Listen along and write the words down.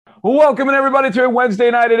Welcome everybody to a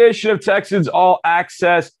Wednesday night edition of Texans All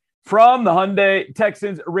Access from the Hyundai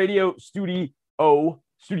Texans Radio Studio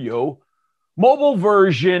mobile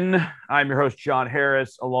version. I'm your host, John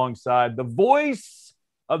Harris, alongside the voice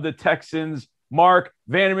of the Texans, Mark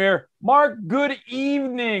Vandermeer. Mark, good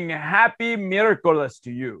evening. Happy Miércoles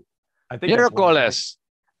to you. I think Miércoles.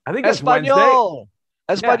 I think that's Espanol.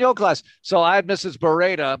 Wednesday. Espanol class. So I had Mrs.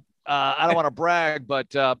 Beretta. I don't want to brag,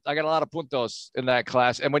 but I got a lot of puntos in that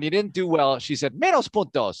class. And when you didn't do well, she said, menos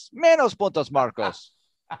puntos, Marcos.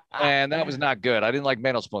 And that was not good. I didn't like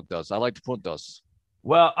menos puntos. I liked puntos.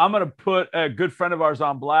 Well, I'm going to put a good friend of ours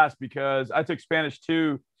on blast because I took Spanish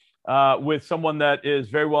too with someone that is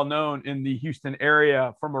very well known in the Houston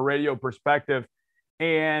area from a radio perspective.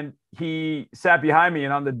 And he sat behind me.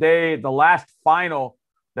 And on the last final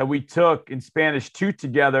that we took in Spanish 2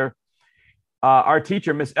 together, our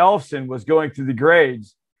teacher, Miss Elfson, was going through the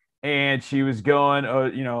grades, and she was going,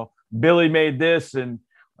 Billy made this, and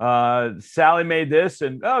Sally made this,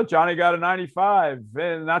 and Johnny got a 95,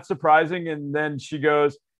 and not surprising. And then she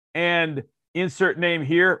goes, and insert name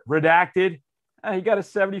here, redacted. He got a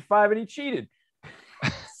 75, and he cheated.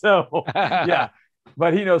 So yeah,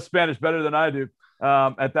 but he knows Spanish better than I do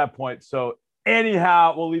at that point. So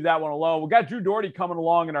anyhow, we'll leave that one alone. We got Drew Doherty coming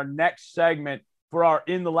along in our next segment for our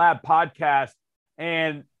In the Lab podcast.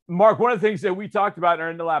 And Mark, one of the things that we talked about in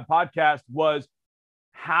our In the Lab podcast was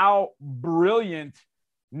how brilliant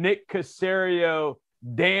Nick Caserio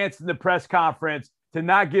danced in the press conference to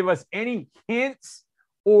not give us any hints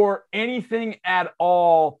or anything at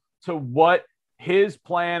all to what his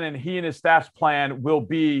plan and he and his staff's plan will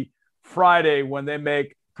be Friday when they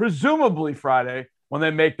make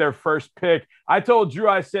their first pick. I told Drew,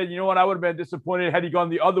 I said, you know what, I would have been disappointed had he gone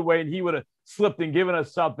the other way and he would have slipped and given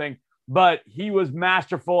us something. But he was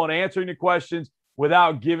masterful in answering the questions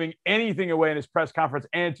without giving anything away in his press conference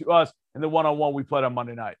and to us in the one-on-one we played on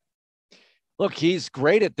Monday night. Look, he's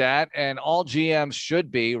great at that, and all GMs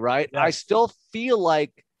should be, right? Yes. I still feel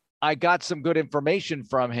like I got some good information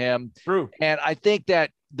from him. True. And I think that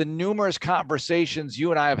the numerous conversations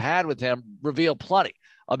you and I have had with him reveal plenty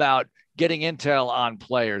about getting intel on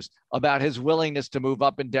players, about his willingness to move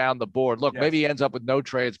up and down the board. Look, yes. Maybe he ends up with no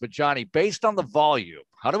trades, but Johnny, based on the volume,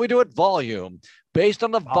 how do we do it? Volume. Based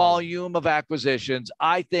on the volume of acquisitions,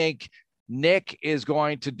 I think Nick is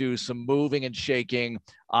going to do some moving and shaking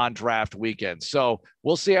on draft weekend. So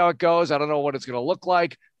we'll see how it goes. I don't know what it's going to look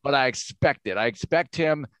like, but I expect it. I expect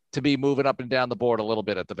him to be moving up and down the board a little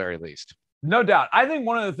bit at the very least. No doubt. I think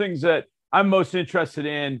one of the things that I'm most interested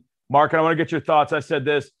in, Mark, and I want to get your thoughts. I said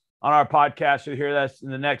this on our podcast. You'll hear this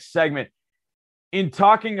in the next segment. In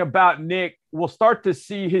talking about Nick, we'll start to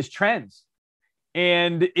see his trends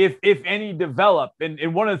and if any develop.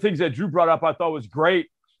 And one of the things that Drew brought up I thought was great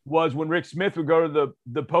was when Rick Smith would go to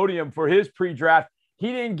the podium for his pre-draft,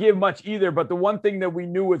 he didn't give much either. But the one thing that we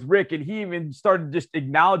knew with Rick, and he even started just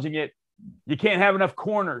acknowledging it, you can't have enough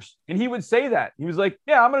corners. And he would say that. He was like,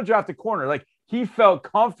 yeah, I'm going to draft a corner. Like he felt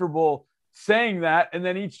comfortable saying that. And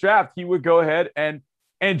then each draft he would go ahead and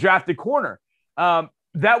draft a corner.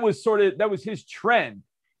 That was his trend,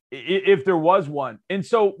 if there was one. And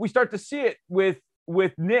so we start to see it with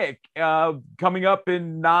Nick coming up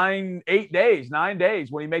in 9 days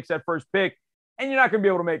when he makes that first pick. And you're not going to be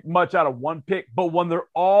able to make much out of one pick, but when they're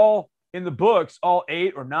all in the books, all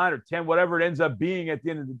 8 or 9 or 10, whatever it ends up being at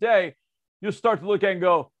the end of the day, you'll start to look at and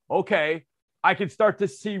go, okay, I can start to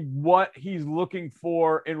see what he's looking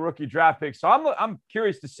for in rookie draft picks. So I'm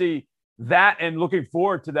curious to see that and looking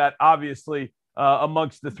forward to that, obviously,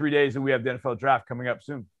 amongst the 3 days that we have the NFL draft coming up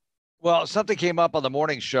soon. Well, something came up on the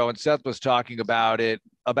morning show, and Seth was talking about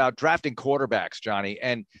drafting quarterbacks, Johnny.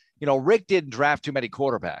 And, Rick didn't draft too many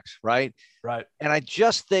quarterbacks, right? Right. And I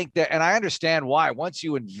just think that, and I understand why. Once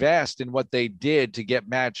you invest in what they did to get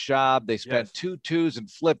Matt Schaub, they spent 2 2s and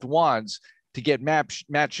flipped 1s to get Matt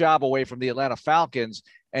Schaub away from the Atlanta Falcons,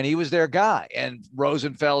 and he was their guy. And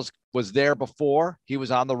Rosenfels was there before. He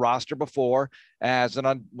was on the roster before as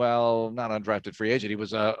not undrafted free agent. He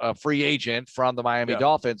was a free agent from the Miami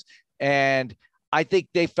Dolphins. And I think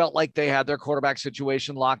they felt like they had their quarterback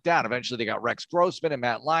situation locked down. Eventually they got Rex Grossman and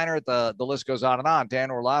Matt Leinart. The list goes on and on.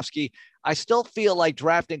 Dan Orlovsky. I still feel like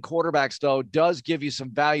drafting quarterbacks, though, does give you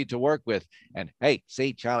some value to work with. And, hey,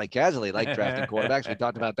 see, Charlie Casserly liked drafting quarterbacks. We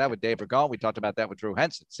talked about that with Dave Ragone. We talked about that with Drew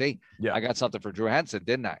Henson. See, I got something for Drew Henson,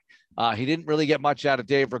 didn't I? He didn't really get much out of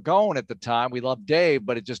Dave Ragone at the time. We loved Dave,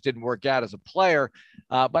 but it just didn't work out as a player.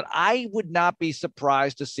 But I would not be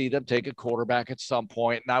surprised to see them take a quarterback at some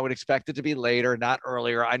point, and I would expect it to be later, not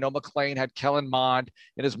earlier. I know McLean had Kellen Mond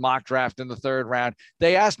in his mock draft in the 3rd round.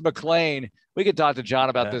 They asked McLean We could talk to John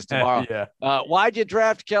about this tomorrow. Why'd you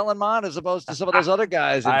draft Kellen Mond as opposed to some of those other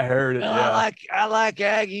guys? And, I heard it. I like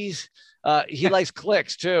Aggies. He likes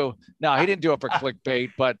clicks too. No, he didn't do it for clickbait,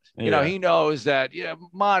 but you know, he knows that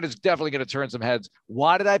Mond is definitely going to turn some heads.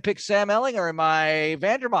 Why did I pick Sam Ehlinger in my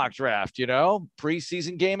Vandermock draft? You know,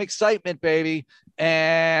 preseason game excitement, baby.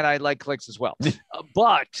 And I like clicks as well.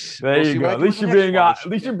 But there you go. At least you're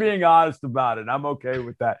being honest about it. I'm okay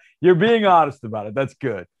with that. You're being honest about it. That's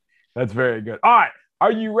good. That's very good. All right.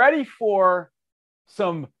 Are you ready for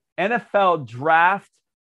some NFL draft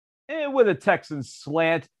with a Texans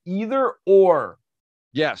slant, either or?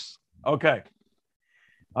 Yes. Okay.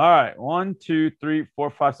 All right. 1, 2, 3,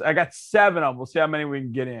 4, 5, 6. I got 7 of them. We'll see how many we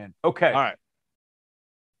can get in. Okay. All right.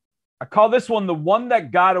 I call this one the one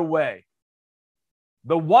that got away.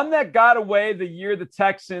 The one that got away the year the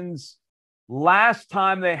Texans, last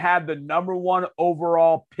time they had the number 1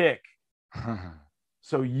 overall pick.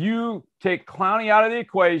 So you take Clowney out of the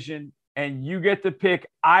equation and you get to pick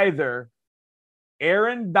either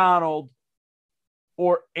Aaron Donald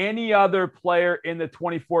or any other player in the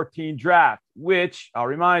 2014 draft, which I'll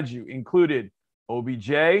remind you included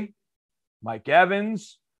OBJ, Mike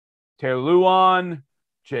Evans, Taylor Lewan,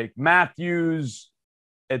 Jake Matthews,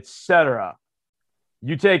 etc.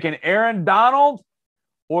 You taking Aaron Donald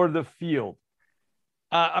or the field?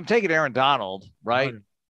 I'm taking Aaron Donald, right?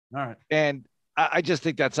 All right. And I just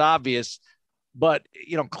think that's obvious. But,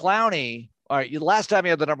 you know, Clowney, all right, last time he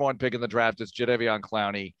had the number 1 pick in the draft is Jadeveon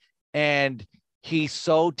Clowney. And he's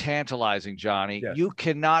so tantalizing, Johnny. Yes. You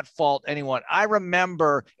cannot fault anyone. I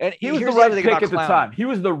remember. And he was the right pick at the time. He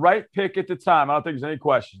was the right pick at the time. I don't think there's any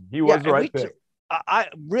question. He was the right pick.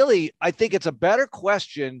 I think it's a better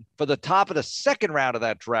question for the top of the 2nd round of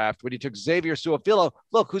that draft when you took Xavier Su'a-Filo.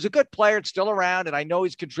 Look, who's a good player, it's still around, and I know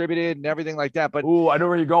he's contributed and everything like that. But I know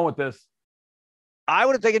where you're going with this. I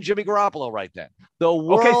would have taken Jimmy Garoppolo right then.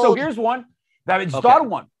 Okay, so here's one. Start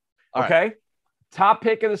one. Okay. Right. Top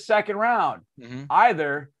pick of the 2nd round. Mm-hmm.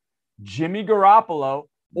 Either Jimmy Garoppolo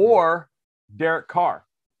or Derek Carr.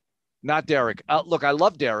 Not Derek. Look, I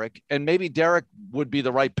love Derek, and maybe Derek would be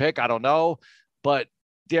the right pick. I don't know. But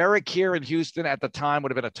Derek here in Houston at the time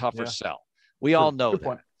would have been a tougher sell. We all know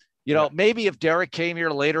that. You know, maybe if Derek came here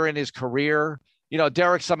later in his career, you know,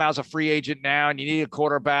 Derek somehow is a free agent now and you need a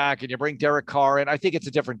quarterback and you bring Derek Carr in. I think it's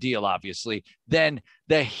a different deal, obviously, than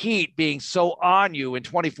the heat being so on you in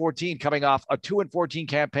 2014, coming off a 2-14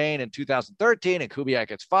 campaign in 2013 and Kubiak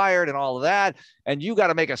gets fired and all of that. And you got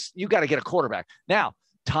to get a quarterback. Now,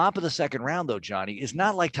 top of the 2nd round, though, Johnny, is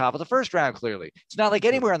not like top of the 1st round, clearly. It's not like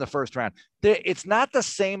anywhere in the 1st round. It's not the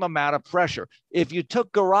same amount of pressure. If you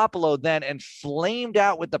took Garoppolo then and flamed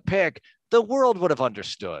out with the pick, the world would have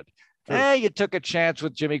understood. You took a chance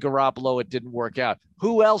with Jimmy Garoppolo. It didn't work out.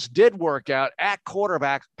 Who else did work out at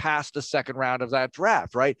quarterback past the 2nd round of that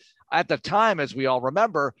draft, right? At the time, as we all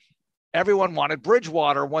remember, everyone wanted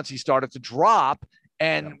Bridgewater once he started to drop.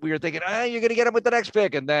 And we were thinking, you're going to get him with the next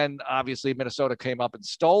pick. And then obviously Minnesota came up and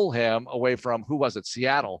stole him away from, who was it?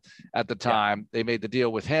 Seattle at the time. They made the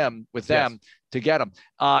deal with them to get him.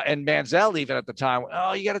 And Manziel even at the time,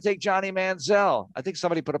 you got to take Johnny Manziel. I think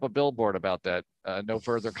somebody put up a billboard about that. No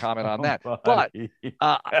further comment on that. But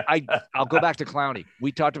I'll go back to Clowney.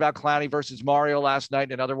 We talked about Clowney versus Mario last night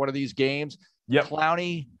in another one of these games. Yep.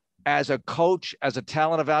 Clowney, as a coach, as a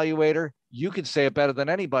talent evaluator, you can say it better than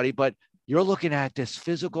anybody, but you're looking at this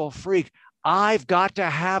physical freak. I've got to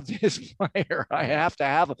have this player. I have to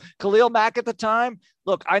have him. Khalil Mack at the time.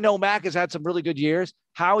 Look, I know Mack has had some really good years.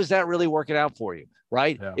 How is that really working out for you?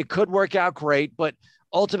 Right? Yeah. It could work out great, but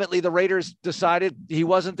ultimately the Raiders decided he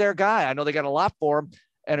wasn't their guy. I know they got a lot for him.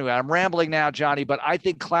 Anyway, I'm rambling now, Johnny, but I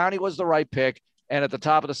think Clowney was the right pick. And at the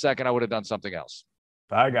top of the 2nd, I would have done something else.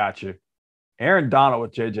 I got you. Aaron Donald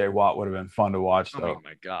with J.J. Watt would have been fun to watch, though. Oh,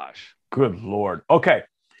 my gosh. Good Lord. Okay.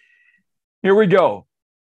 Here we go.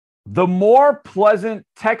 The more pleasant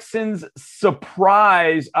Texans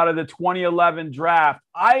surprise out of the 2011 draft,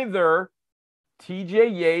 either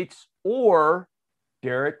TJ Yates or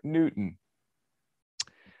Derek Newton.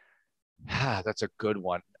 That's a good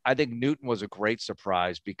one. I think Newton was a great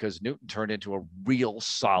surprise because Newton turned into a real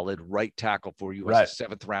solid right tackle for you as a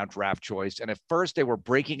 7th round draft choice. And at first they were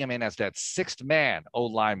breaking him in as that 6th man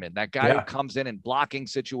lineman, that guy who comes in blocking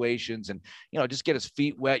situations and, just get his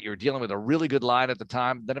feet wet. You're dealing with a really good line at the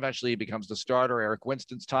time. Then eventually he becomes the starter. Eric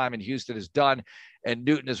Winston's time in Houston is done. And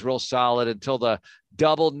Newton is real solid until the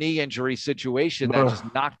double knee injury situation that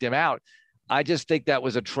just knocked him out. I just think that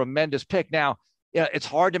was a tremendous pick. Now, it's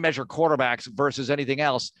hard to measure quarterbacks versus anything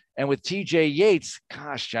else. And with TJ Yates,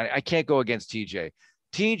 gosh, Johnny, I can't go against TJ.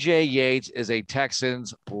 TJ Yates is a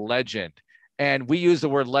Texans legend. And we use the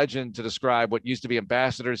word legend to describe what used to be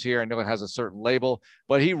ambassadors here. I know it has a certain label,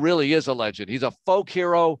 but he really is a legend. He's a folk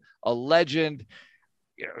hero, a legend.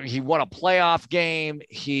 He won a playoff game.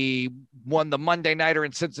 He won the Monday Nighter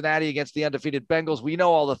in Cincinnati against the undefeated Bengals. We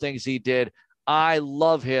know all the things he did. I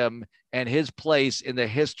love him and his place in the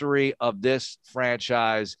history of this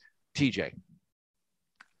franchise. TJ.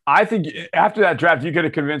 I think after that draft, you could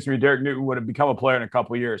have convinced me Derek Newton would have become a player in a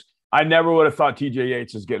couple of years. I never would have thought TJ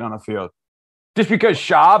Yates was getting on the field. Just because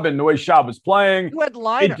Schaub and the way Schaub was playing. You had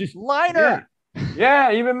Liner.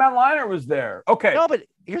 Yeah, even Matt Leinart was there. Okay. No, but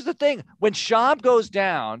here's the thing. When Schaub goes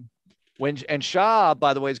down, and Schaub,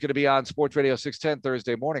 by the way, is going to be on Sports Radio 610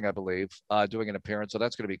 Thursday morning, I believe, doing an appearance. So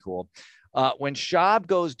that's going to be cool. When Schaub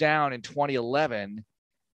goes down in 2011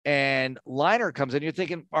 and Leinart comes in, you're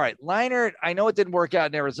thinking, all right, Leinart, I know it didn't work out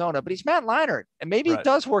in Arizona, but he's Matt Leinart. And maybe it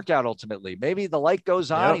does work out ultimately. Maybe the light goes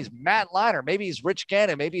on. Yep. He's Matt Leinart. Maybe he's Rich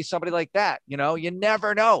Gannon. Maybe he's somebody like that. You know, you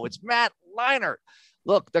never know. It's Matt Leinart.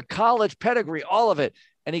 Look, the college pedigree, all of it.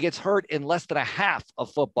 And he gets hurt in less than a half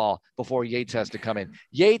of football before Yates has to come in.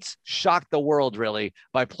 Yates shocked the world, really,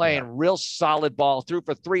 by playing real solid ball, threw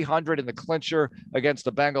for 300 in the clincher against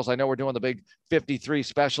the Bengals. I know we're doing the big 53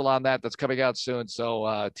 special on that. That's coming out soon. So,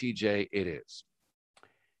 TJ, it is.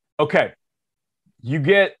 Okay. You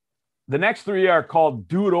get the next three are called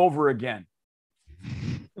Do It Over Again.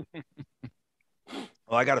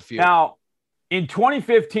 Well, I got a few. Now, in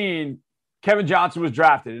 2015, Kevin Johnson was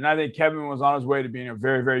drafted, and I think Kevin was on his way to being a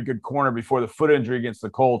very, very good corner before the foot injury against the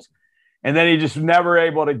Colts. And then he just never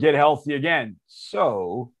able to get healthy again.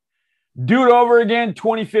 So, do it over again,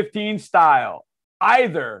 2015 style.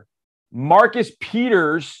 Either Marcus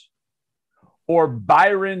Peters or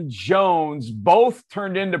Byron Jones, both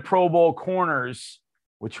turned into Pro Bowl corners.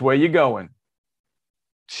 Which way you going?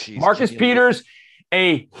 Jeez, Marcus Peters,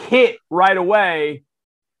 a hit right away.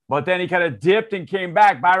 But then he kind of dipped and came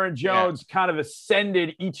back. Byron Jones kind of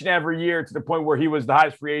ascended each and every year to the point where he was the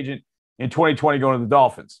highest free agent in 2020 going to the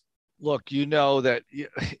Dolphins. Look, you know that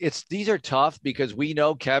these are tough because we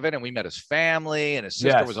know Kevin and we met his family and his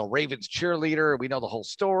sister was a Ravens cheerleader. We know the whole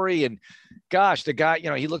story. And gosh, the guy, you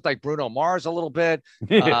know, he looked like Bruno Mars a little bit.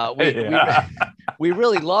 We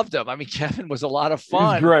really loved him. I mean, Kevin was a lot of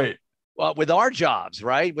fun. He's great. With our jobs,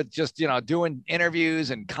 right? With just, you know, doing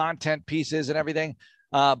interviews and content pieces and everything.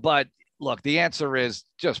 But look, the answer is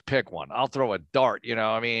just pick one. I'll throw a dart, you know,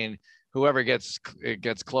 I mean, whoever gets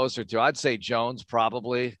closer to, I'd say Jones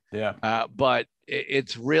probably. Yeah. But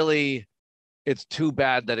it's too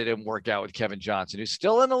bad that it didn't work out with Kevin Johnson, who's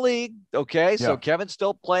still in the league. Okay. So Kevin's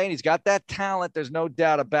still playing. He's got that talent. There's no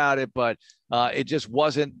doubt about it, but it just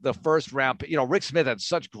wasn't the first round. You know, Rick Smith had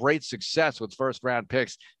such great success with first round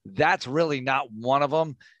picks. That's really not one of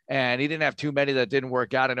them. And he didn't have too many that didn't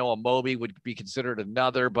work out. I know Amobi would be considered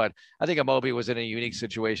another, but I think Amobi was in a unique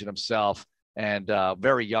situation himself and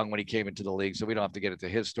very young when he came into the league. So we don't have to get into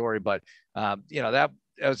his story, but you know, that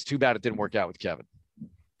was too bad it didn't work out with Kevin.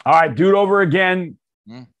 All right, do it over again,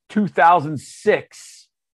 2006.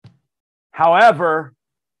 However,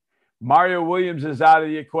 Mario Williams is out of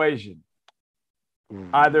the equation.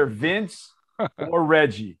 Either Vince or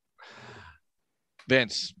Reggie.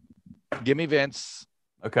 Vince. Give me Vince.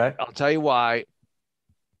 Okay. I'll tell you why.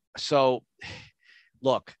 So,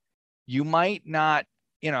 look, you might not,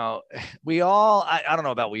 you know, I don't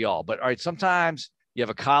know about we all, but all right, sometimes you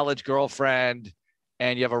have a college girlfriend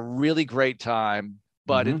and you have a really great time,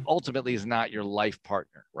 but it ultimately is not your life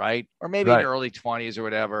partner, right? Or maybe in your early 20s or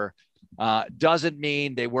whatever. Doesn't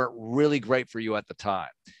mean they weren't really great for you at the time.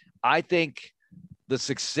 I think the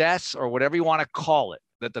success or whatever you want to call it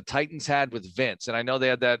that the Titans had with Vince, and I know they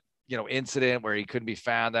had that, you know, incident where he couldn't be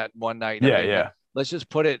found that one night. Let's just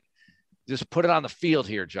put it on the field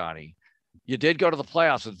here, Johnny. You did go to the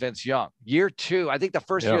playoffs with Vince Young. Year two, I think the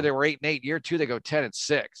first year they were 8-8. Year two, they go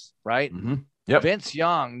 10-6, right? Yep. Vince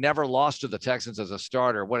Young never lost to the Texans as a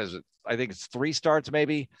starter. What is it? I think it's 3 starts,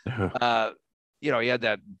 maybe. You know, he had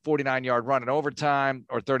that 49-yard run in overtime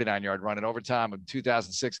or 39-yard run in overtime in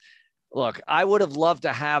 2006. Look, I would have loved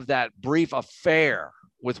to have that brief affair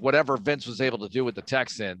with whatever Vince was able to do with the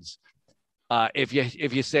Texans. If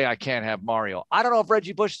you say I can't have Mario, I don't know if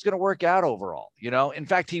Reggie Bush is going to work out overall. You know, in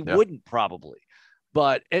fact, he wouldn't probably,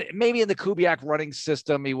 but maybe in the Kubiak running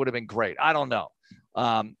system, he would have been great. I don't know.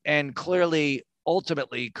 And clearly,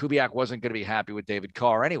 ultimately, Kubiak wasn't going to be happy with David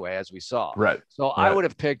Carr anyway, as we saw. Right. So I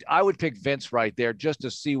would pick Vince right there just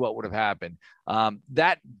to see what would have happened.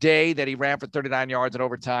 That day that he ran for 39 yards in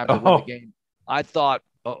overtime to win the game, I thought,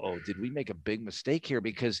 did we make a big mistake here?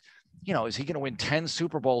 Because, you know, is he going to win 10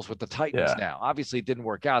 Super Bowls with the Titans now? Obviously, it didn't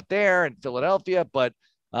work out there in Philadelphia, but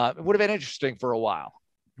it would have been interesting for a while.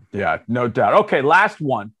 Yeah, no doubt. Okay, last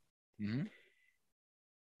one. Mm-hmm.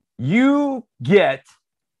 You get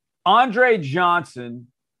Andre Johnson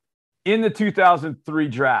in the 2003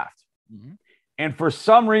 draft. Mm-hmm. And for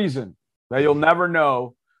some reason that you'll never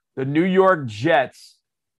know, the New York Jets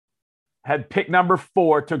had pick number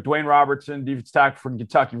 4, took Dwayne Robertson, defensive tackle from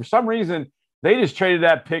Kentucky. For some reason, they just traded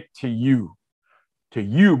that pick to you,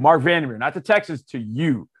 Mark Vandermeer, not the Texans, to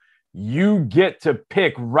you. You get to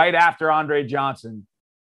pick right after Andre Johnson,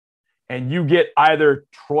 and you get either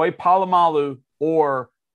Troy Polamalu or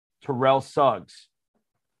Terrell Suggs.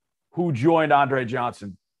 Who joined Andre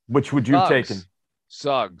Johnson? Which would you have taken?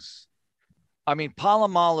 Suggs. I mean,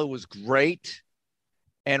 Polamalu was great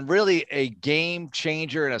and really a game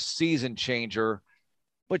changer and a season changer.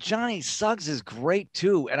 But Johnny Suggs is great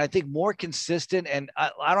too. And I think more consistent. And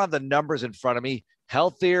I don't have the numbers in front of me.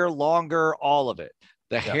 Healthier, longer, all of it.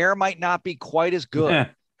 The hair might not be quite as good,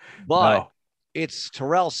 but it's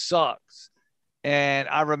Terrell Suggs. And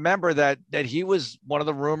I remember that he was one of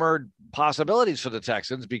the rumored possibilities for the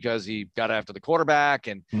Texans because he got after the quarterback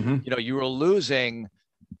and, you were losing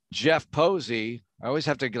Jeff Posey. I always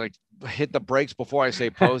have to hit the brakes before I say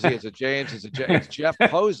Posey. It's a James. It's Jeff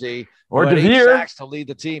Posey or DeVere sacks to lead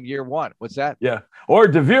the team year one. What's that? Yeah. Or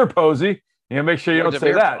DeVere Posey. Make sure you don't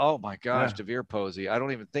say that. Oh my gosh, DeVere Posey. I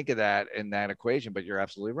don't even think of that in that equation, but you're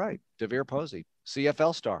absolutely right. DeVere Posey,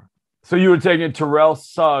 CFL star. So you would have taken Terrell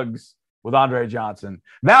Suggs with Andre Johnson.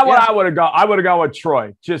 That one I would have gone with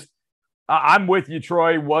Troy. I'm with you.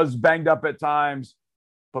 Troy was banged up at times,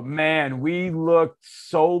 but man, we looked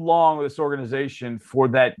so long with this organization for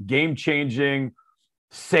that game-changing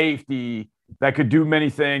safety that could do many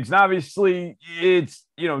things. And obviously, it's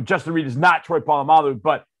Justin Reed is not Troy Polamalu,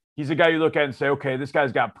 but he's a guy you look at and say, okay, this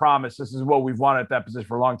guy's got promise. This is what we've wanted at that position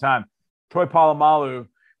for a long time. Troy Polamalu,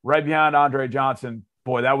 right behind Andre Johnson.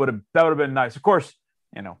 Boy, that would have been nice. Of course,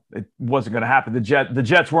 it wasn't going to happen. The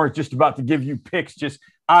Jets weren't just about to give you picks just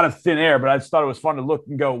out of thin air, but I just thought it was fun to look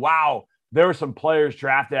and go, wow, there were some players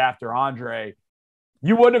drafted after Andre.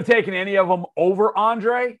 You wouldn't have taken any of them over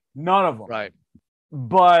Andre? None of them. Right.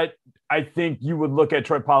 But I think you would look at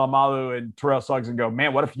Troy Polamalu and Terrell Suggs and go,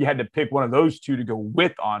 man, what if you had to pick one of those two to go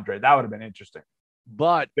with Andre? That would have been interesting.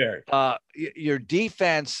 But your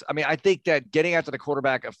defense, I mean, I think that getting after the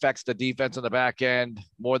quarterback affects the defense on the back end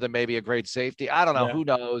more than maybe a great safety. I don't know. Who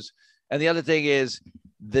knows? And the other thing is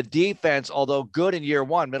the defense, although good in year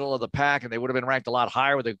one, middle of the pack, and they would have been ranked a lot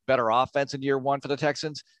higher with a better offense in year one for the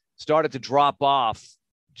Texans, started to drop off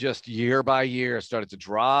just year by year, started to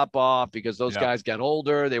drop off because those guys got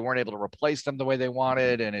older. They weren't able to replace them the way they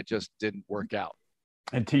wanted, and it just didn't work out.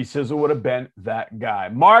 And T-Sizzle would have been that guy.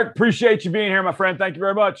 Mark, appreciate you being here, my friend. Thank you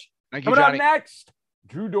very much. Thank you, Johnny. Coming up next,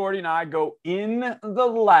 Drew Doherty and I go in the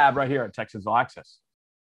lab right here at Texans All Access.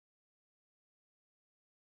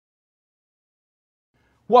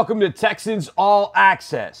 Welcome to Texans All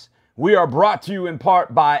Access. We are brought to you in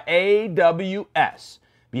part by AWS.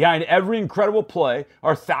 Behind every incredible play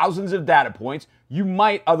are thousands of data points you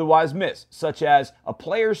might otherwise miss, such as a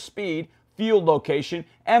player's speed, field location,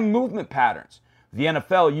 and movement patterns. The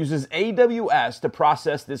NFL uses AWS to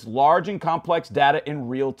process this large and complex data in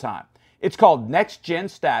real time. It's called Next Gen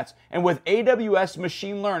Stats, and with AWS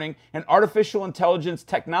machine learning and artificial intelligence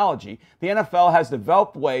technology, the NFL has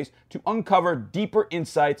developed ways to uncover deeper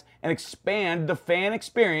insights and expand the fan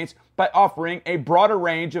experience by offering a broader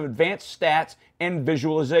range of advanced stats and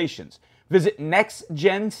visualizations. Visit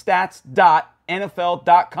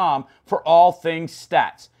nextgenstats.nfl.com for all things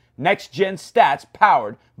stats. Next Gen Stats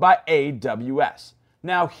powered by AWS.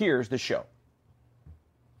 Now here's the show.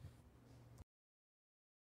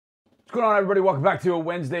 What's going on, everybody? Welcome back to a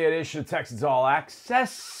Wednesday edition of Texans All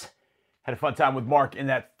Access. Had a fun time with Mark in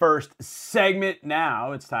that first segment.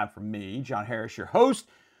 Now it's time for me, John Harris, your host.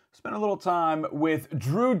 Spent a little time with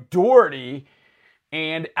Drew Doherty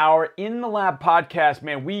and our In the Lab podcast.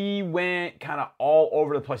 Man, we went kind of all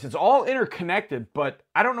over the place. It's all interconnected, but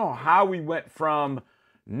I don't know how we went from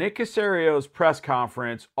Nick Caserio's press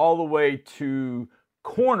conference all the way to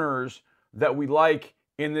corners that we like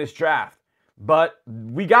in this draft. But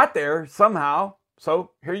we got there somehow.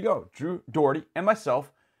 So here you go. Drew Doherty and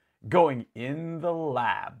myself going in the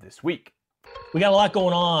lab this week. We got a lot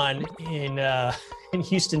going on in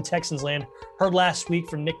Houston Texans land. Heard last week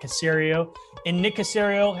from Nick Caserio. And Nick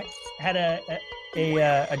Caserio had a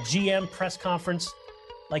GM press conference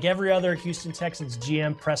like every other Houston Texans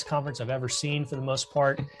GM press conference I've ever seen, for the most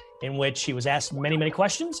part, in which he was asked many, many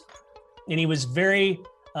questions. And he was very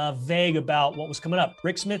vague about what was coming up.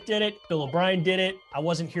 Rick Smith did it. Bill O'Brien did it. I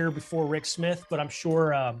wasn't here before Rick Smith, but I'm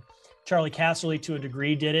sure Charlie Casserly, to a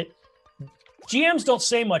degree, did it. GMs don't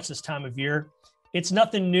say much this time of year. it's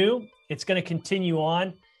nothing new. It's going to continue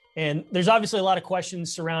on. And there's obviously a lot of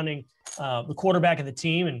questions surrounding the quarterback of the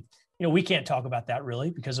team. And, we can't talk about that really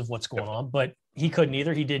because of what's going on, but he couldn't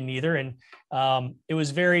either. He didn't either. And it was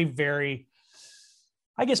very, very,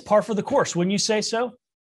 I guess, par for the course. Wouldn't you say so?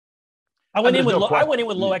 I went in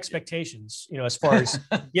with low expectations, as far as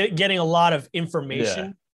getting a lot of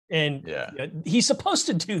information. Yeah. And he's supposed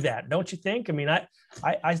to do that, don't you think? I mean, I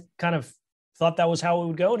kind of thought that was how it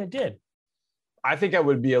would go, and it did. I think I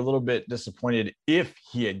would be a little bit disappointed if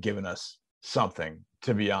he had given us something,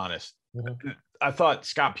 to be honest. Mm-hmm. I thought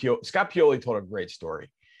Scott Pioli told a great story.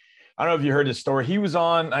 I don't know if you heard this story. He was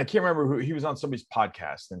on, I can't remember who, he was on somebody's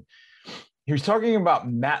podcast, and he was talking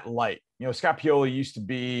about Matt Light. Scott Pioli used to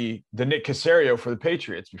be the Nick Caserio for the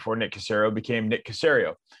Patriots before Nick Caserio became Nick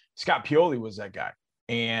Caserio. Scott Pioli was that guy.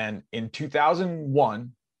 And in 2001, I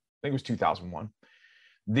think it was 2001,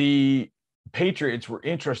 the Patriots were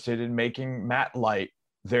interested in making Matt Light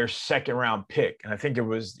their second round pick. And I think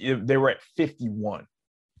they were at 51.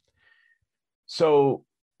 So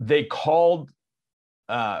they called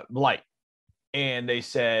Light and they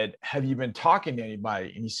said, have you been talking to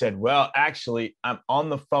anybody? And he said, well, actually, I'm on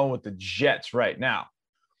the phone with the Jets right now.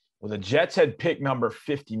 Well, the Jets had pick number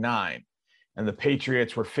 59 and the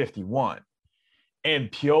Patriots were 51. And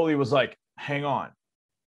Pioli was like, hang on.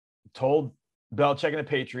 Told Belichick and the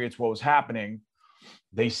Patriots what was happening.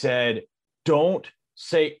 They said, don't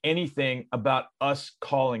say anything about us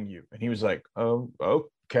calling you. And he was like, oh,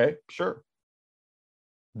 okay, sure.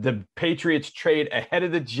 The Patriots trade ahead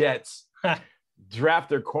of the Jets, draft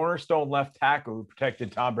their cornerstone left tackle who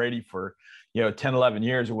protected Tom Brady for 10, 11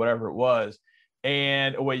 years or whatever it was.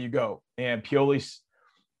 And away you go. And Pioli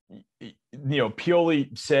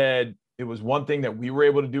said it was one thing that we were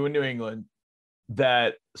able to do in New England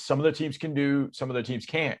that some of the teams can do, some of the teams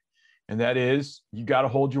can't. And that is, you got to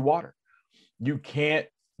hold your water. You can't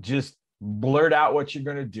just blurt out what you're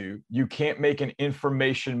going to do. You can't make an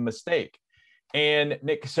information mistake. And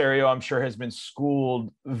Nick Caserio, I'm sure, has been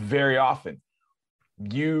schooled very often.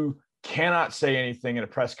 You cannot say anything in a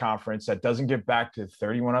press conference that doesn't get back to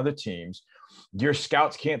 31 other teams. Your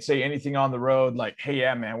scouts can't say anything on the road like, hey,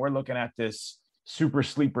 yeah, man, we're looking at this super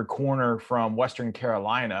sleeper corner from Western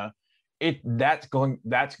Carolina. That's going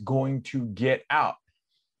to get out.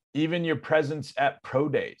 Even your presence at pro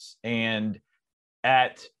days and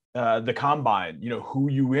at the combine, who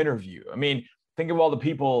you interview. I mean, think of all the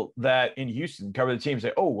people that in Houston cover the team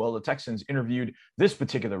say, oh, well, the Texans interviewed this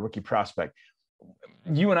particular rookie prospect.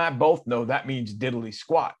 You and I both know that means diddly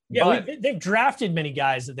squat. Yeah, but they've drafted many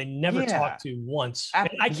guys that they never talked to once. And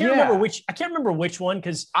I can't remember which one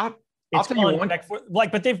because it's gone back for,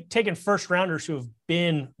 but they've taken first rounders who have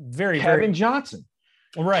been Kevin Johnson.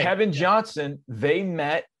 Right. Kevin Johnson, they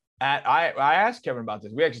met at I asked Kevin about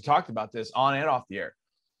this. We actually talked about this on and off the air.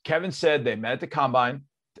 Kevin said they met at the combine,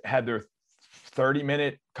 had their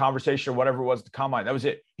 30-minute conversation or whatever it was at the combine. That was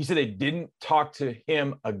it. He said they didn't talk to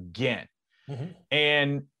him again. Mm-hmm.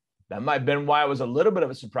 And that might have been why it was a little bit of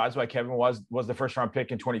a surprise why Kevin was the first round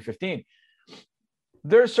pick in 2015.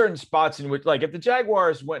 There are certain spots in which, like if the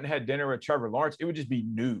Jaguars went and had dinner with Trevor Lawrence, it would just be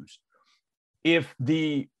news. If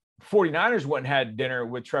the 49ers went and had dinner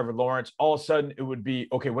with Trevor Lawrence, all of a sudden it would be,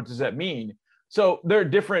 okay, what does that mean? So there are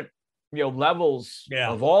different, levels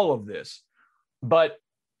of all of this. But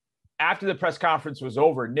after the press conference was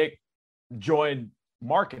over, Nick joined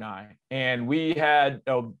Mark and I, and we had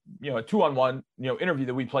a 2-on-1 interview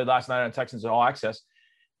that we played last night on Texans All Access,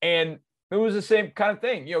 and it was the same kind of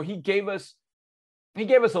thing. He gave us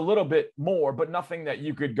a little bit more, but nothing that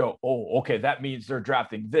you could go, oh, okay, that means they're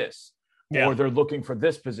drafting this or they're looking for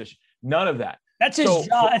this position. None of that. That's his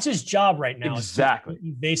job. That's his job right now. Exactly.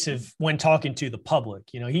 Evasive when talking to the public.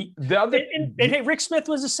 Rick Smith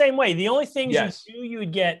was the same way. The only things you knew you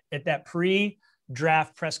would get at that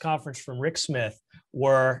pre-draft press conference from Rick Smith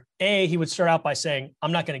were he would start out by saying,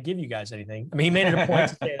 I'm not going to give you guys anything. I mean, he made it a point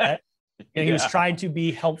to say that. And he was trying to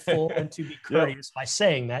be helpful and to be courteous by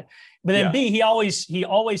saying that. But then B, he always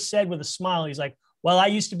said with a smile, he's like, well, I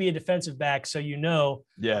used to be a defensive back, so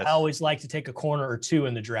I always like to take a corner or two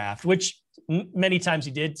in the draft, which many times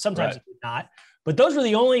he did. Sometimes he did not. But those were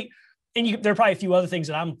the only – and there are probably a few other things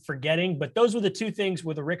that I'm forgetting, but those were the two things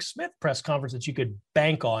with a Rick Smith press conference that you could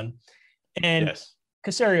bank on. And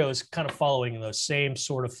Caserio is kind of following those same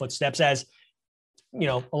sort of footsteps as –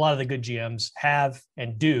 a lot of the good GMs have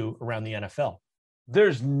and do around the NFL.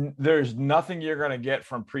 There's nothing you're going to get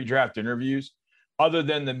from pre-draft interviews other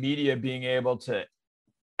than the media being able to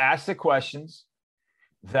ask the questions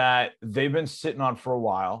that they've been sitting on for a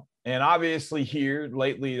while. And obviously here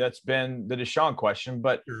lately, that's been the Deshaun question,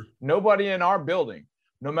 but nobody in our building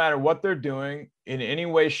no matter what they're doing in any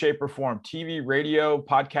way, shape, or form, TV, radio,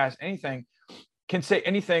 podcast, anything, can say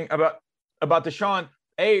anything about Deshaun.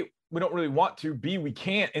 A, we don't really want to. B, we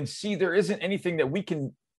can't. And C, there isn't anything that we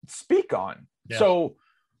can speak on. Yeah. So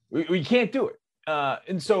we can't do it.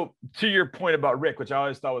 And so to your point about Rick, which I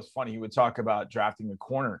always thought was funny, he would talk about drafting a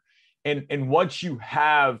corner. And once you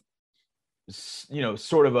have,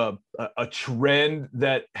 sort of a trend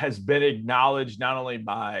that has been acknowledged not only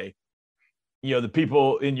by, the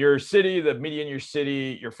people in your city, the media in your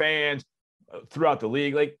city, your fans throughout the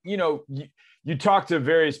league, like, you talk to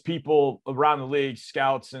various people around the league,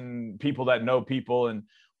 scouts and people that know people and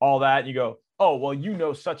all that. And you go, oh,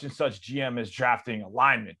 well, such and such GM is drafting a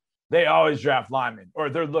lineman. They always draft linemen, or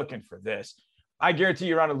they're looking for this. I guarantee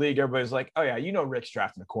you around the league, everybody's like, oh yeah, Rick's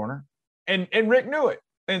drafting a corner. And Rick knew it.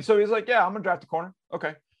 And so he's like, yeah, I'm going to draft a corner.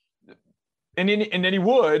 Okay. And then he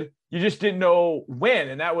would, you just didn't know when.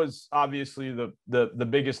 And that was obviously the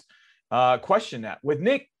biggest question. That with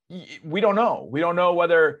Nick, we don't know. We don't know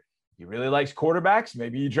whether he really likes quarterbacks.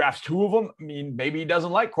 Maybe he drafts two of them. I mean, maybe he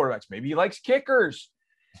doesn't like quarterbacks. Maybe he likes kickers.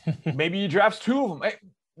 Maybe he drafts two of them.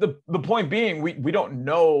 The point being, we don't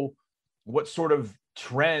know what sort of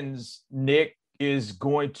trends Nick is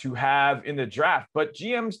going to have in the draft, but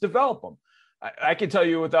GMs develop them. I can tell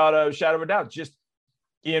you without a shadow of a doubt, just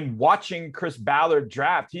in watching Chris Ballard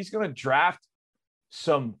draft, he's going to draft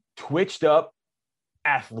some twitched up,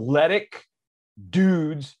 athletic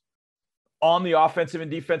dudes on the offensive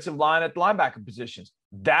and defensive line at the linebacker positions.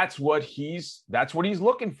 That's what he's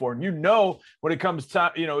looking for. And when it comes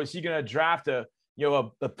to, is he going to draft a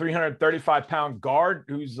 335-pound guard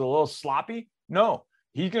who's a little sloppy? No,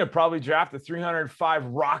 he's going to probably draft a 305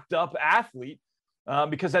 rocked up athlete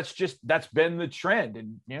because that's been the trend.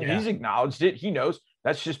 And he's acknowledged it. He knows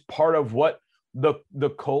that's just part of what the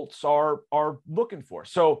Colts are looking for.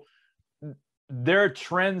 So there are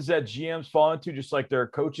trends that GMs fall into, just like there are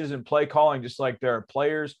coaches in play calling, just like there are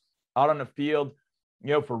players out on the field.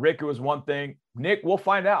 For Rick, it was one thing. Nick, we'll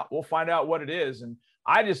find out. We'll find out what it is. And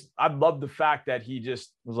I love the fact that he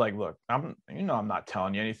just was like, look, I'm not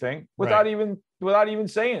telling you anything without even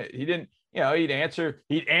saying it. He didn't, he'd answer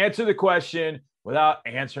the question without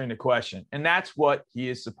answering the question. And that's what he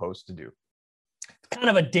is supposed to do. Kind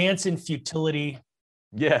of a dance in futility.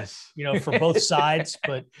 Yes. For both sides,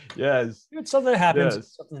 but yes, it's something that happens. Yes.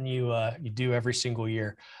 It's something you do every single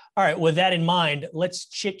year. All right. With that in mind, let's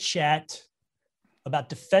chit chat about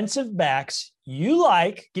defensive backs you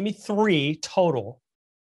like. Give me 3 total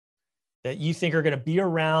that you think are going to be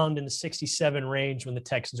around in the 67 range when the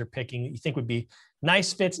Texans are picking, that you think would be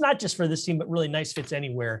nice fits, not just for this team, but really nice fits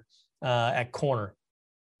anywhere at corner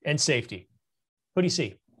and safety. Who do you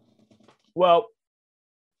see? Well,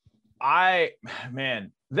 I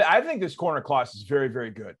think this corner class is very, very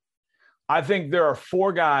good. I think there are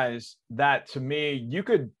 4 guys that, to me, you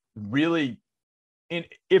could really,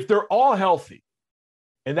 if they're all healthy,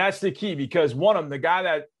 and that's the key, because one of them, the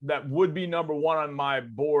guy that would be number 1 on my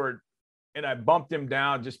board, and I bumped him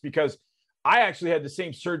down just because I actually had the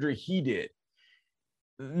same surgery he did.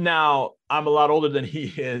 Now, I'm a lot older than he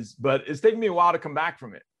is, but it's taken me a while to come back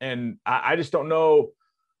from it. And I just don't know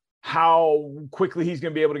how quickly he's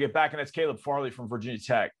going to be able to get back. And that's Caleb Farley from Virginia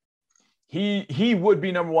Tech. He would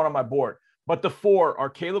be number 1 on my board. But the 4 are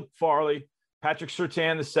Caleb Farley, Patrick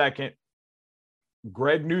Surtain II,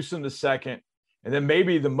 Greg Newsome II, and then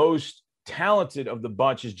maybe the most talented of the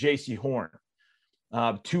bunch is J.C. Horn. 2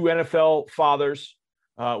 NFL fathers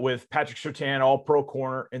with Patrick Surtain, all-pro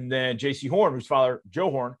corner, and then J.C. Horn, whose father, Joe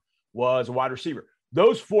Horn, was a wide receiver.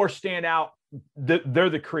 Those 4 stand out. They're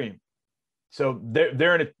the cream. So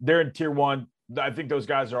they're in tier 1. I think those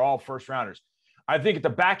guys are all first-rounders. I think at the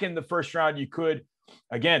back end of the first round, you could,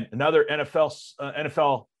 again, another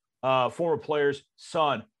NFL former player's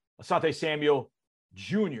son, Asante Samuel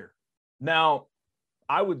Jr. Now,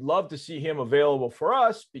 I would love to see him available for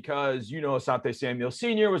us because, Asante Samuel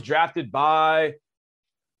Sr. was drafted by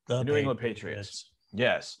the New England Patriots.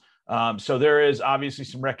 Yes. So there is obviously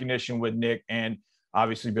some recognition with Nick, and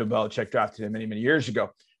obviously Bill Belichick drafted him many, many years ago.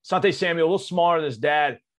 Asante Samuel, a little smaller than his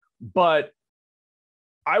dad, but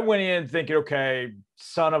I went in thinking, okay,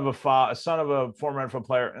 son of a former NFL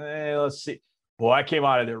player. Let's see. Boy, I came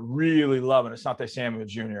out of there really loving Asante Samuel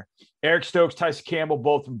Jr. Eric Stokes, Tyson Campbell,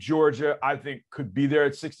 both from Georgia, I think could be there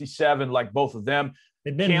at 67, like both of them.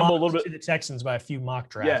 They've been Campbell, a little bit to the Texans by a few mock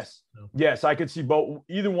drafts. Yes, so. Yes, I could see both.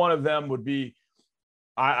 Either one of them would be,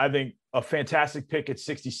 I think, a fantastic pick at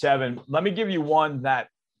 67. Let me give you one that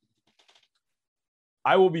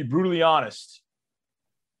I will be brutally honest.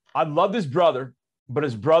 I love his brother, but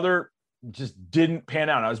his brother just didn't pan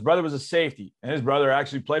out. Now, his brother was a safety, and his brother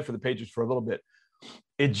actually played for the Patriots for a little bit.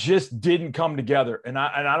 It just didn't come together. And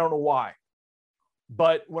I don't know why.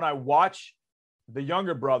 But when I watch the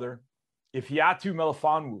younger brother, Ifeatu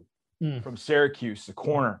Melifonwu from Syracuse, the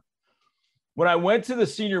corner, when I went to the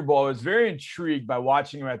Senior Bowl, I was very intrigued by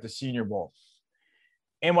watching him at the Senior Bowl.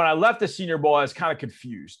 And when I left the Senior Bowl, I was kind of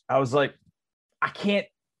confused. I was like, I can't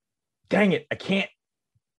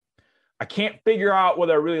figure out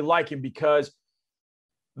whether I really like him, because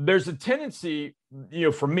there's a tendency,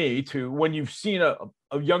 for me to, when you've seen a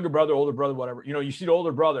younger brother, older brother, whatever, you see the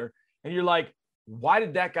older brother and you're like, why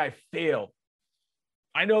did that guy fail?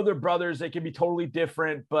 I know they're brothers. They can be totally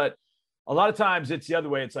different, but a lot of times it's the other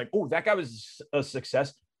way. It's like, oh, that guy was a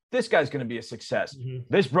success. This guy's going to be a success. Mm-hmm.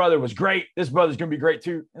 This brother was great. This brother's going to be great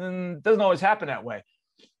too. And it doesn't always happen that way.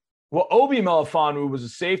 Well, Obi Melifonwu was a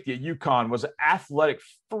safety at UConn, was an athletic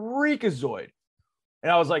freakazoid.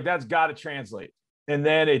 And I was like, that's got to translate. And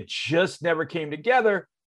then it just never came together.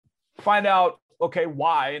 Find out, okay,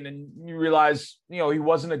 why? And then you realize, he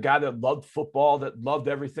wasn't a guy that loved football, that loved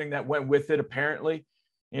everything that went with it, apparently.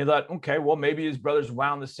 And you thought, okay, well, maybe his brothers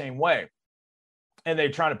wound the same way. And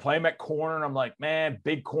they're trying to play him at corner. And I'm like, man,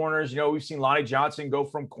 big corners. We've seen Lonnie Johnson go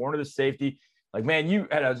from corner to safety. Like, man, you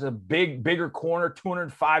as a bigger corner,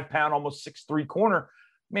 205-pound, almost 6'3" corner,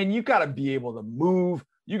 man, you got to be able to move.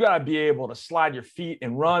 You got to be able to slide your feet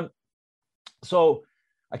and run. So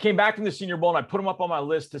I came back from the Senior Bowl and I put him up on my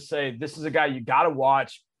list to say, this is a guy you got to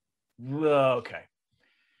watch. Okay.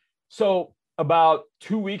 So about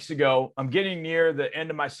 2 weeks ago, I'm getting near the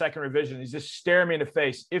end of my second revision. He's just staring me in the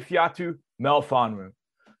face. Ifeatu Melifonwu.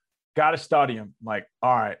 Got to study him. I'm like,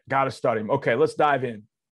 all right, got to study him. Okay, let's dive in.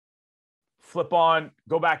 Flip on,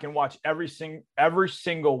 go back and watch every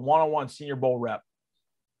single one-on-one Senior Bowl rep.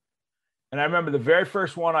 And I remember the very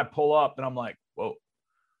first one I pull up and I'm like, whoa,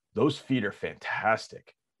 those feet are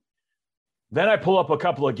fantastic. Then I pull up a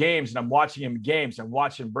couple of games and I'm watching him in games. I'm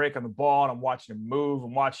watching him break on the ball and I'm watching him move.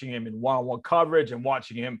 I'm watching him in one-on-one coverage and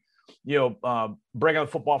watching him, break on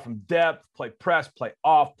the football from depth, play press, play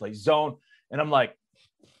off, play zone. And I'm like,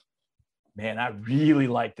 man, I really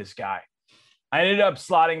like this guy. I ended up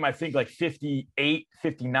slotting him, I think, like 58,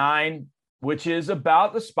 59, which is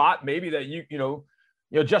about the spot maybe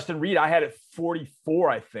that Justin Reed, I had at 44,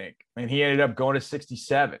 I think, and he ended up going to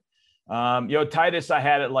 67. Titus, I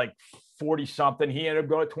had at like 40 something. He ended up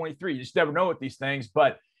going to 23. You just never know with these things.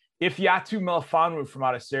 But Ifeatu Melifonwu from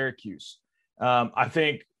out of Syracuse, I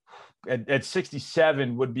think at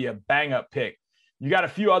 67 would be a bang up pick. You got a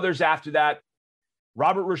few others after that.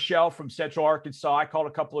 Robert Rochelle from Central Arkansas. I called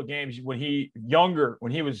a couple of games when he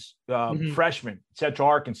was freshman, Central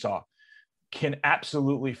Arkansas. Can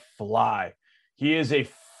absolutely fly. He is a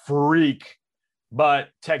freak, but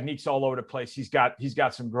technique's all over the place. He's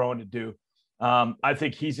got some growing to do. I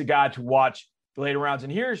think he's a guy to watch later rounds.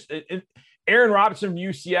 And here's Aaron Robinson from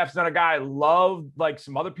UCF. Is not a guy I love like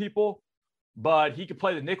some other people, but he could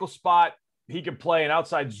play the nickel spot. He could play an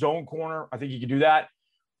outside zone corner. I think he could do that.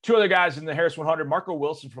 Two other guys in the Harris 100, Marco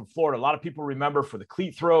Wilson from Florida. A lot of people remember for the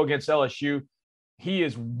cleat throw against LSU. He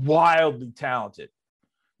is wildly talented.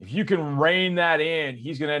 If you can rein that in,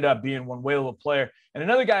 he's going to end up being one whale of a player. And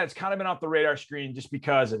another guy that's kind of been off the radar screen just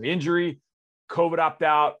because of injury, COVID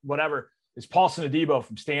opt-out, whatever, is Paulson Adebo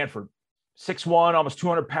from Stanford. 6'1", almost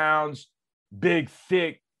 200 pounds, big,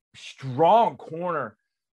 thick, strong corner.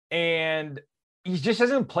 And he just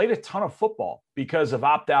hasn't played a ton of football because of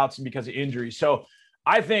opt-outs and because of injuries. So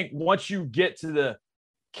I think once you get to the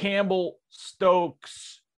Campbell,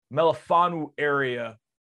 Stokes, Melifonwu area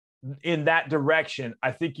in that direction,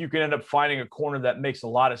 I think you can end up finding a corner that makes a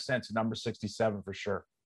lot of sense at number 67 for sure.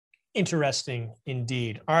 Interesting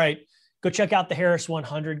indeed. All right. Go check out the Harris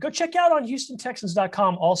 100. Go check out on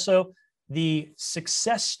HoustonTexans.com also the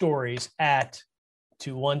success stories at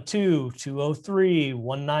 212, 203,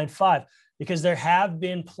 195, because there have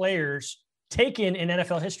been players taken in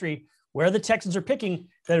NFL history where the Texans are picking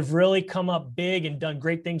that have really come up big and done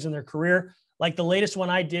great things in their career. Like the latest one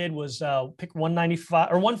I did was pick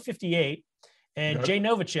 195 or 158, and Jay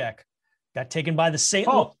Novacek got taken by the St.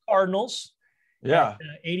 Louis Cardinals. Yeah.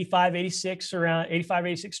 85,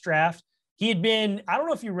 86 draft. He had been, I don't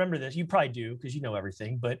know if you remember this, you probably do because you know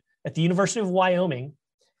everything, but at the University of Wyoming,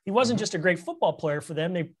 he wasn't just a great football player for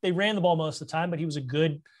them. They ran the ball most of the time, but he was a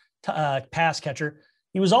good pass catcher.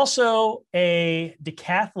 He was also a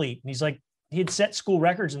decathlete. And he had set school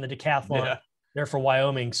records in the decathlon there for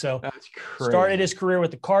Wyoming. So that's crazy. Started his career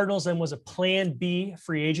with the Cardinals, then was a Plan B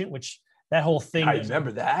free agent, which that whole thing. I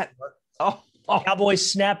remember that.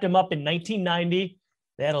 Cowboys snapped him up in 1990.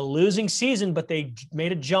 They had a losing season, but they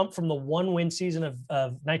made a jump from the 1-win season of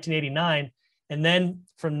 1989. And then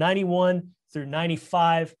from 91 through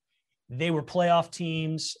 95, They were playoff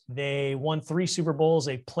teams. They won 3 Super Bowls.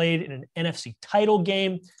 They played in an NFC title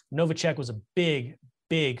game. Novacek was a big,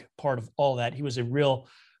 big part of all that. He was a real,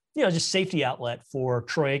 just safety outlet for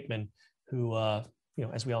Troy Aikman, who,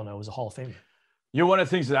 as we all know, was a Hall of Famer. One of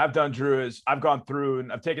the things that I've done, Drew, is I've gone through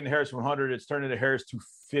and I've taken the Harris 100. It's turned into Harris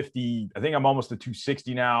 250. I think I'm almost at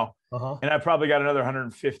 260 now. And I've probably got another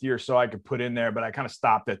 150 or so I could put in there, but I kind of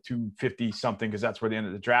stopped at 250 something because that's where the end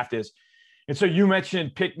of the draft is. And so you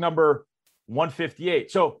mentioned pick number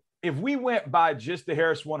 158. So if we went by just the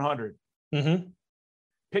Harris 100,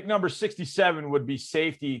 pick number 67 would be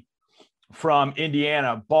safety from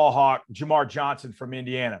Indiana, ball hawk, Jamar Johnson from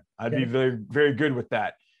Indiana. I'd be very, very good with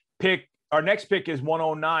that. Our next pick is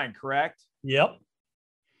 109, correct? Yep.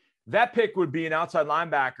 That pick would be an outside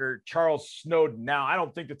linebacker, Charles Snowden. Now, I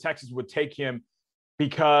don't think the Texans would take him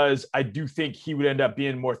because I do think he would end up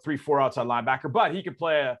being more 3-4 outside linebacker, but he could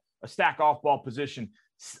play a stack off-ball position,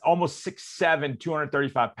 almost 6'7",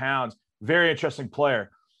 235 pounds. Very interesting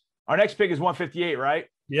player. Our next pick is 158, right?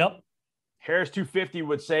 Yep. Harris 250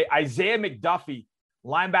 would say Isaiah McDuffie,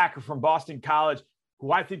 linebacker from Boston College,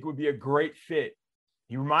 who I think would be a great fit.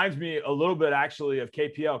 He reminds me a little bit, actually, of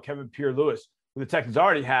KPL, Kevin Pierre-Louis, who the Texans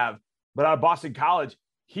already have. But out of Boston College,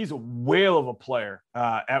 he's a whale of a player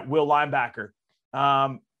at will linebacker.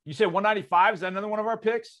 You said 195? Is that another one of our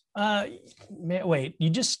picks? Wait, you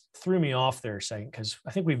just threw me off there a second because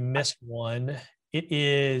I think we've missed one. It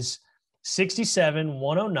is 67,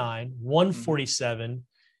 109, 147,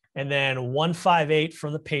 and then 158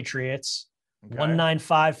 from the Patriots,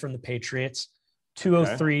 195 from the Patriots.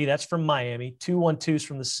 203, that's from Miami. 212s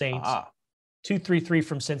from the Saints. 233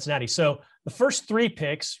 from Cincinnati. So the first 3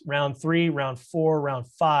 picks, round 3, round 4, round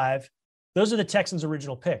 5, those are the Texans'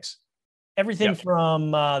 original picks. Everything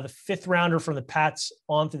from the 5th rounder from the Pats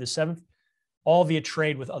on through the 7th, all via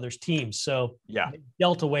trade with others' teams. So they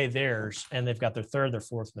dealt away theirs, and they've got their 3rd, their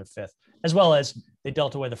 4th, and their 5th, as well as they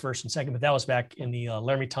dealt away the 1st and 2nd. But that was back in the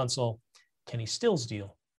Laramie Tunsil, Kenny Stills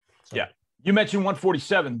deal. So, you mentioned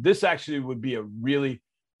 147. This actually would be a really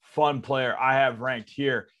fun player I have ranked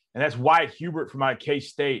here, and that's Wyatt Hubert from out of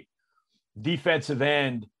K-State, defensive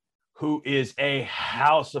end, who is a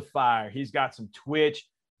house of fire. He's got some twitch,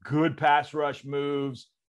 good pass rush moves.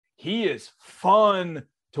 He is fun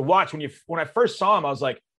to watch. When I first saw him, I was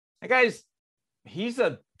like, he's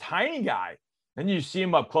a tiny guy. Then you see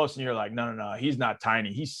him up close, and you're like, no, he's not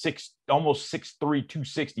tiny. He's almost 6'3",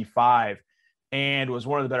 265. And was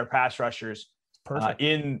one of the better pass rushers.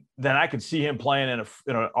 Then I could see him playing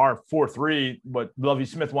in our 4-3, what Lovie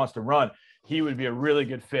Smith wants to run. He would be a really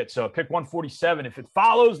good fit. So pick 147. If it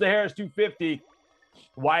follows the Harris 250,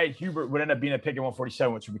 Wyatt Hubert would end up being a pick at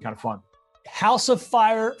 147, which would be kind of fun. House of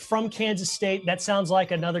Fire from Kansas State. That sounds like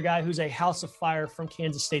another guy who's a House of Fire from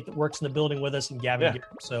Kansas State that works in the building with us, and Gavin Garrett.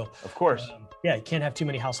 So, of course. You can't have too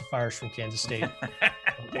many House of Fires from Kansas State.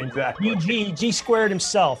 Exactly. G squared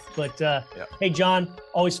himself. But, hey, John,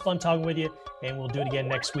 always fun talking with you, and we'll do it again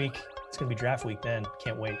next week. It's going to be draft week then.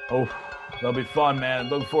 Can't wait. Oh, that'll be fun, man.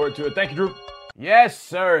 Looking forward to it. Thank you, Drew. Yes,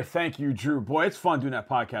 sir. Thank you, Drew. Boy, it's fun doing that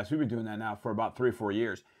podcast. We've been doing that now for about 3 or 4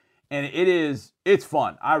 years. And it's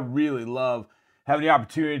fun. I really love having the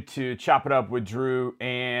opportunity to chop it up with Drew.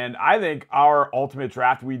 And I think our ultimate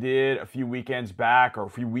draft we did a few weekends back or a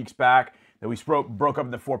few weeks back that we broke up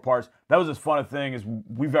into 4 parts, that was as fun a thing as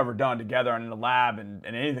we've ever done together in the lab and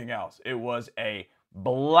anything else. It was a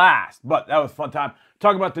blast. But that was a fun time.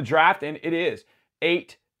 Talking about the draft, and it is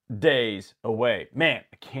 8 days away. Man,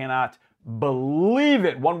 I cannot believe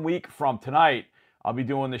it. 1 week from tonight, I'll be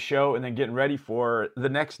doing the show and then getting ready for the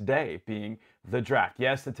next day being the draft.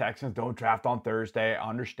 Yes, the Texans don't draft on Thursday, I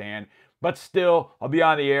understand. But still, I'll be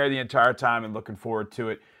on the air the entire time and looking forward to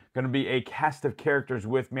it. Going to be a cast of characters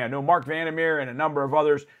with me. I know Mark Vandermeer and a number of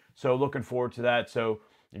others, so looking forward to that. So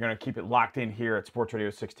you're going to keep it locked in here at Sports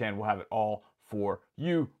Radio 610. We'll have it all for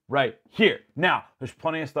you right here. Now, there's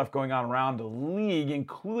plenty of stuff going on around the league,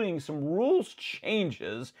 including some rules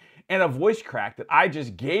changes and a voice crack that I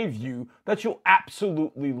just gave you that you'll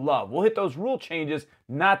absolutely love. We'll hit those rule changes,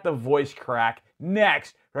 not the voice crack,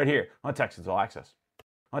 next, right here on Texans All Access.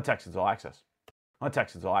 On Texans All Access. On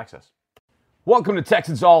Texans All Access. Welcome to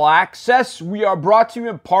Texans All Access. We are brought to you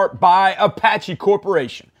in part by Apache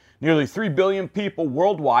Corporation. Nearly 3 billion people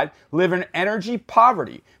worldwide live in energy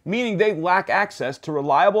poverty, meaning they lack access to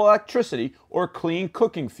reliable electricity or clean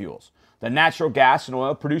cooking fuels. The natural gas and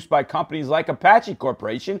oil produced by companies like Apache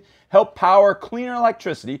Corporation help power cleaner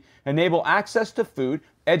electricity, enable access to food,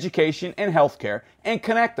 education, and healthcare, and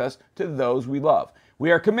connect us to those we love.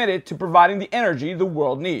 We are committed to providing the energy the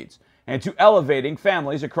world needs and to elevating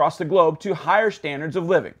families across the globe to higher standards of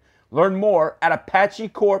living. Learn more at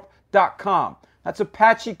apachecorp.com. ApacheCorp.com. That's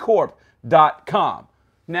ApacheCorp.com.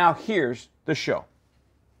 Now here's the show.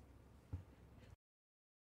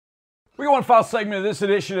 We got one final segment of this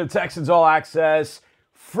edition of Texans All Access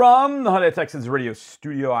from the Hyundai Texans Radio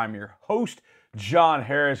Studio. I'm your host, John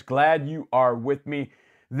Harris. Glad you are with me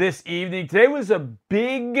this evening. Today was a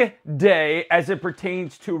big day as it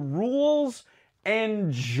pertains to rules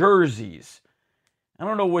and jerseys. I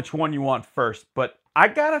don't know which one you want first, but I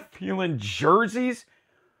got a feeling jerseys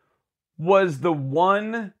was the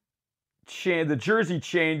one the jersey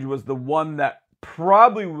change was the one that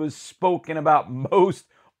probably was spoken about most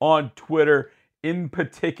on Twitter, in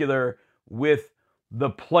particular with the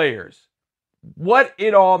players. What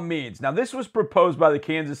it all means. Now, this was proposed by the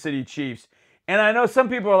Kansas City Chiefs, and I know some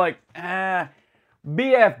people are like,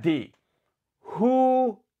 BFD.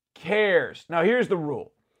 Who cares? Now, here's the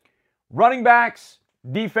rule.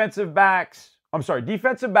 Defensive backs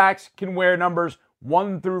can wear numbers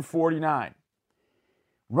 1 through 49.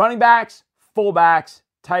 Running backs, fullbacks,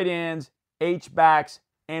 tight ends, H-backs,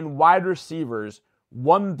 and wide receivers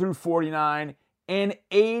 1 through 49 and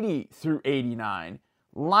 80 through 89.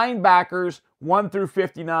 Linebackers 1 through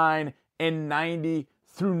 59 and 90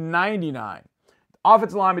 through 99.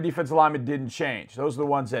 Offensive lineman, defensive lineman didn't change. Those are the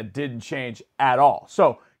ones that didn't change at all.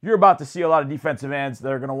 So you're about to see a lot of defensive ends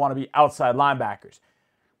that are going to want to be outside linebackers.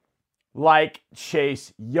 Like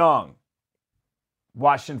Chase Young,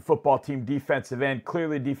 Washington football team defensive end,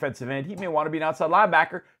 clearly defensive end. He may want to be an outside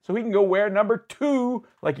linebacker so he can go wear number 2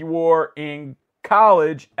 like he wore in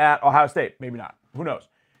college at Ohio State. Maybe not. Who knows?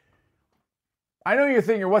 I know you're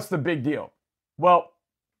thinking, what's the big deal? Well,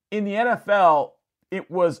 in the NFL, it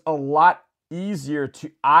was a lot easier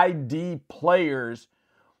to ID players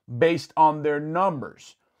based on their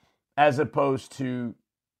numbers as opposed to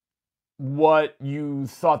what you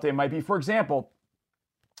thought they might be. For example,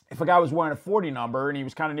 if a guy was wearing a 40 number and he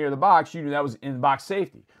was kind of near the box, you knew that was in the box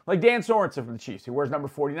safety. Like Dan Sorensen from the Chiefs, who wears number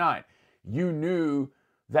 49. You knew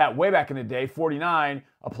that way back in the day, 49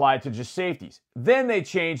 applied to just safeties. Then they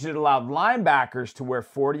changed it, allowed linebackers to wear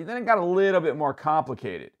 40. Then it got a little bit more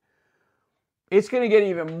complicated. It's going to get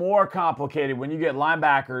even more complicated when you get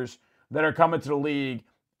linebackers that are coming to the league.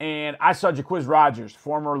 And I saw Jacquizz Rodgers,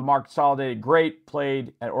 former Lamar Consolidated great,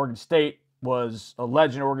 played at Oregon State, was a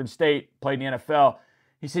legend at Oregon State, played in the NFL.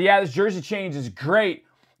 He said, yeah, this jersey change is great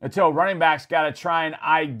until running backs got to try and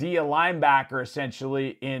ID a linebacker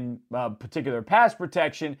essentially in particular pass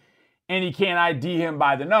protection, and he can't ID him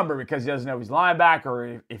by the number because he doesn't know if he's a linebacker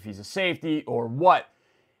or if he's a safety or what.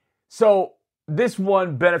 So this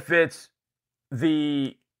one benefits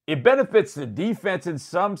the defense in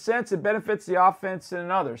some sense. It benefits the offense in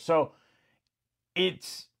another. So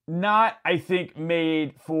it's not, I think,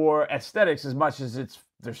 made for aesthetics as much as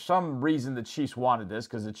there's some reason the Chiefs wanted this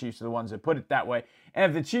because the Chiefs are the ones that put it that way. And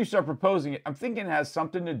if the Chiefs are proposing it, I'm thinking it has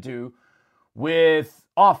something to do with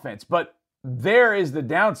offense. But there is the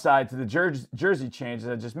downside to the jersey change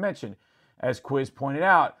that I just mentioned. As Quiz pointed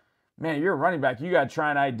out, man, you're a running back. You got to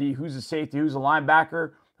try and ID who's a safety, who's a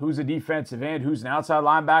linebacker, who's a defensive end, who's an outside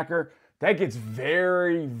linebacker. That gets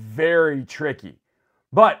very, very tricky.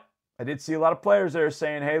 But I did see a lot of players there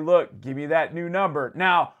saying, hey, look, give me that new number.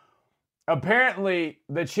 Now, apparently,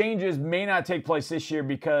 the changes may not take place this year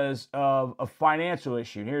because of a financial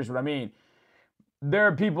issue. And here's what I mean. There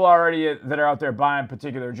are people already that are out there buying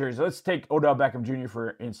particular jerseys. Let's take Odell Beckham Jr.,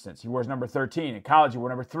 for instance. He wears number 13. In college, he wore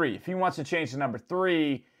number 3. If he wants to change to number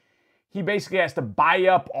 3, he basically has to buy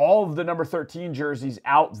up all of the number 13 jerseys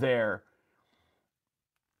out there,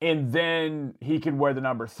 and then he can wear the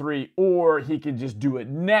number 3, or he can just do it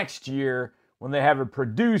next year when they haven't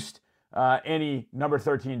produced any number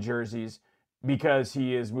 13 jerseys because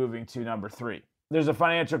he is moving to number 3. There's a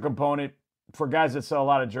financial component. For guys that sell a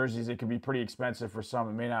lot of jerseys, it can be pretty expensive. For some,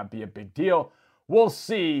 it may not be a big deal. We'll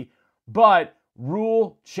see. But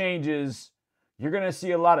rule changes, you're going to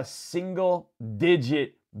see a lot of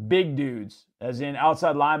single-digit big dudes, as in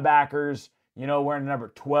outside linebackers, wearing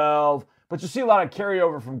number 12. But you'll see a lot of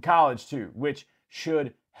carryover from college, too, which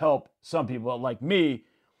should help some people like me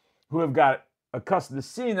who have got accustomed to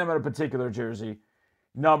seeing them at a particular jersey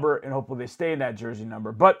number, and hopefully they stay in that jersey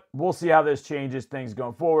number. But we'll see how this changes things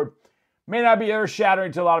going forward. May not be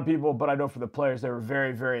earth-shattering to a lot of people, but I know for the players, they were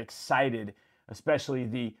very, very excited, especially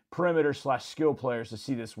the perimeter/skill players, to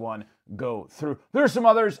see this one go through. There are some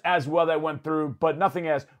others as well that went through, but nothing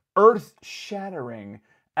as earth-shattering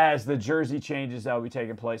as the jersey changes that will be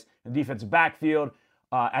taking place in the defensive backfield,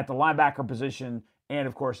 at the linebacker position, and,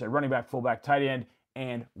 of course, at running back, fullback, tight end,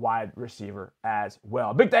 and wide receiver as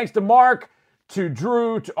well. Big thanks to Mark, to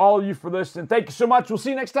Drew, to all of you for listening. Thank you so much. We'll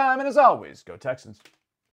see you next time, and as always, go Texans.